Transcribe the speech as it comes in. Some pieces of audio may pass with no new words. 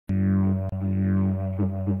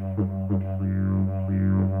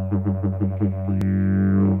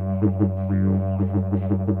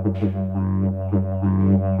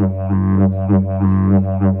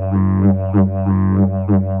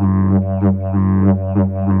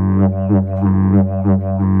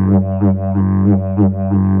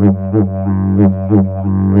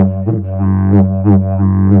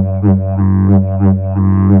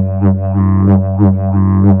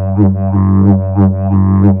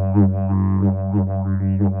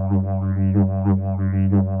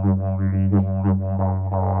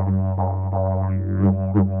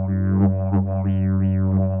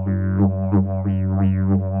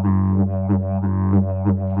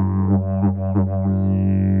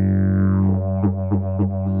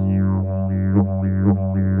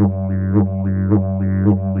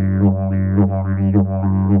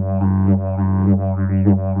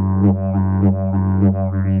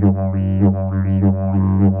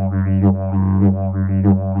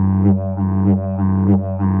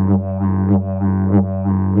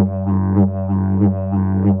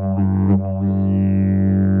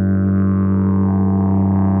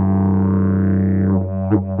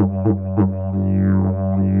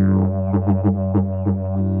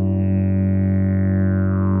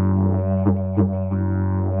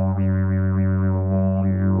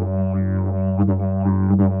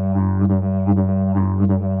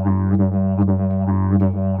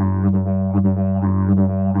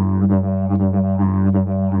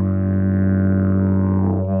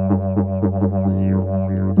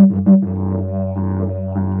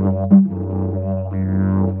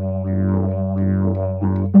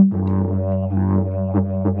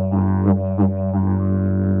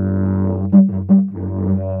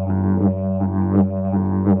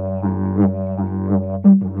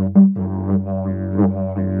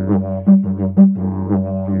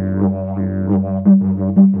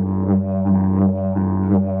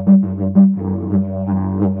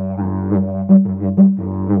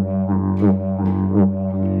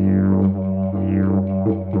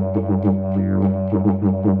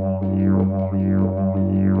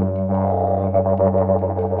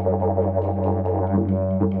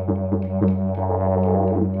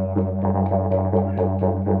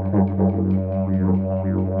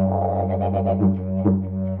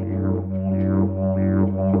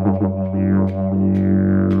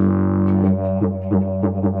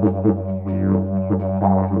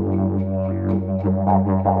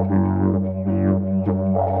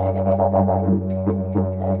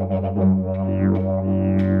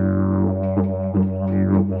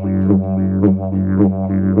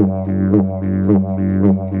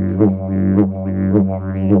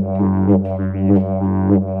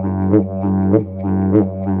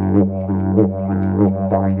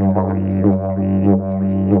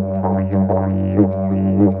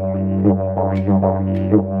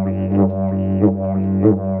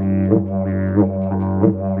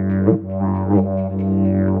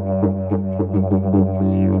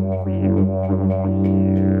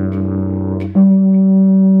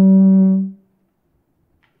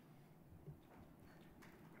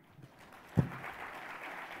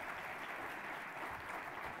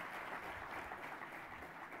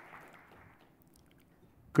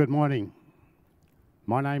Good morning.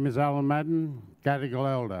 My name is Alan Madden,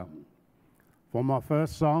 Gadigal Elder. For my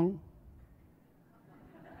first song,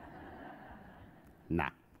 nah,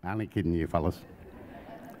 only kidding you fellas.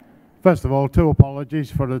 First of all, 2 apologies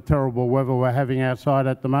for the terrible weather we're having outside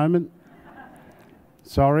at the moment.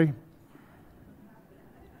 Sorry.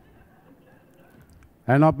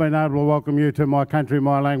 And I've been able to welcome you to my country,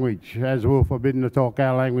 my language, as we were forbidden to talk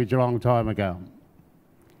our language a long time ago.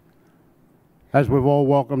 As we've all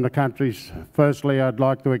welcomed the countries, firstly I'd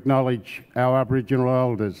like to acknowledge our Aboriginal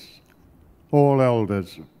elders, all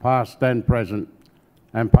elders, past and present,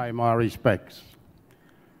 and pay my respects.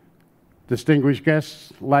 Distinguished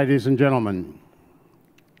guests, ladies and gentlemen,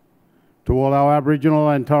 to all our Aboriginal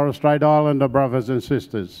and Torres Strait Islander brothers and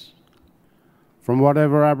sisters, from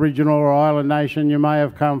whatever Aboriginal or island nation you may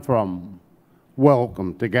have come from,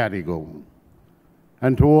 welcome to Gadigal.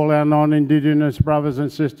 And to all our non-Indigenous brothers and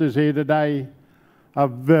sisters here today, a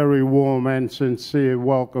very warm and sincere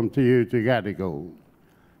welcome to you to Gadigal.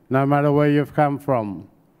 No matter where you've come from,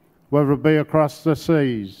 whether it be across the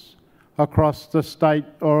seas, across the state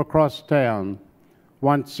or across town,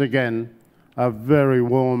 once again, a very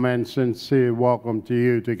warm and sincere welcome to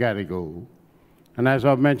you to Gadigal. And as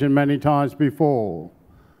I've mentioned many times before,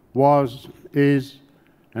 was, is,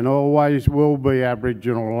 and always will be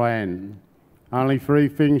Aboriginal land. Only 3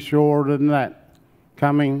 things shorter than that: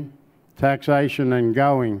 coming, taxation and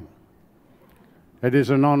going. It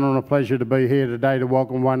is an honour and a pleasure to be here today to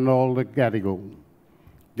welcome one and all to Gadigal.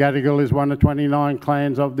 Gadigal is one of 29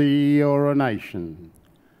 clans of the Eora Nation.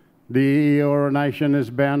 The Eora Nation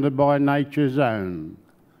is bounded by nature's own,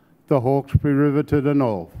 the Hawkesbury River to the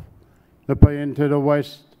north, the Pean to the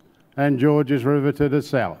west, and Georges River to the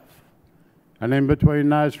south. And in between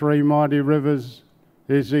those three mighty rivers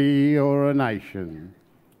is the Eora Nation.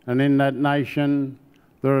 And in that nation,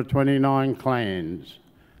 there are 29 clans.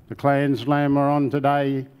 The clan's land we're on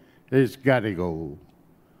today is Gadigal.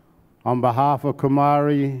 On behalf of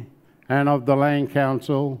Kumari and of the Land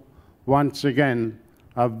Council, once again,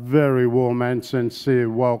 a very warm and sincere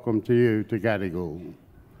welcome to you to Gadigal.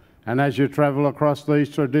 And as you travel across these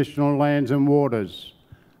traditional lands and waters,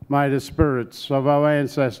 may the spirits of our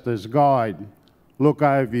ancestors guide, look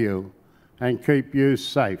over you, and keep you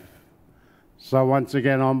safe. So once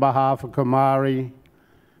again, on behalf of Kumari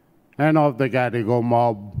and of the Gadigal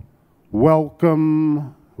mob,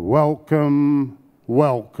 welcome, welcome,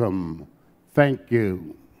 welcome. Thank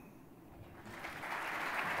you.